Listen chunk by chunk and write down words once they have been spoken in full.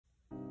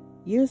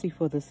Years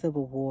before the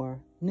Civil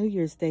War, New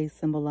Year's Day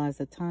symbolized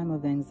a time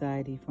of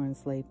anxiety for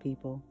enslaved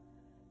people.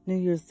 New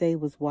Year's Day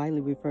was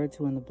widely referred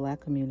to in the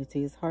Black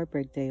community as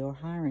Heartbreak Day or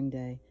Hiring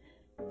Day.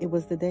 It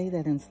was the day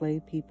that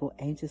enslaved people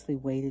anxiously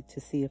waited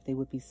to see if they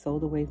would be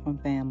sold away from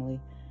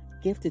family,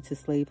 gifted to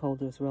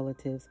slaveholders'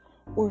 relatives,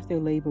 or if their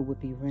labor would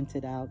be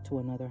rented out to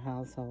another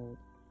household.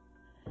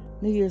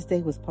 New Year's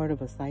Day was part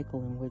of a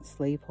cycle in which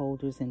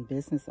slaveholders and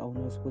business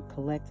owners would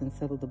collect and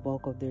settle the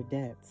bulk of their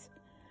debts.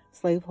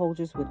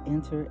 Slaveholders would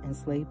enter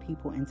enslaved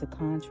people into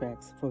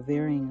contracts for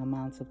varying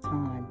amounts of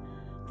time,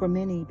 for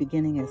many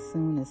beginning as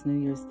soon as New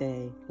Year's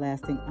Day,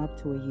 lasting up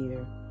to a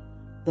year.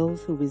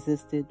 Those who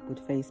resisted would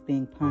face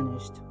being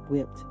punished,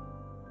 whipped,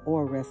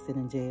 or arrested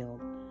and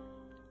jailed.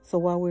 So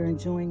while we're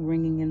enjoying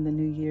ringing in the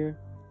new year,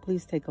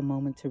 please take a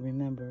moment to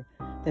remember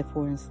that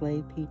for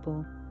enslaved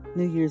people,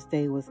 New Year's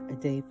Day was a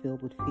day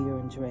filled with fear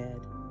and dread.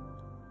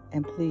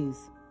 And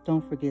please,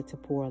 don't forget to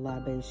pour a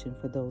libation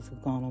for those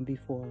who've gone on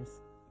before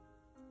us.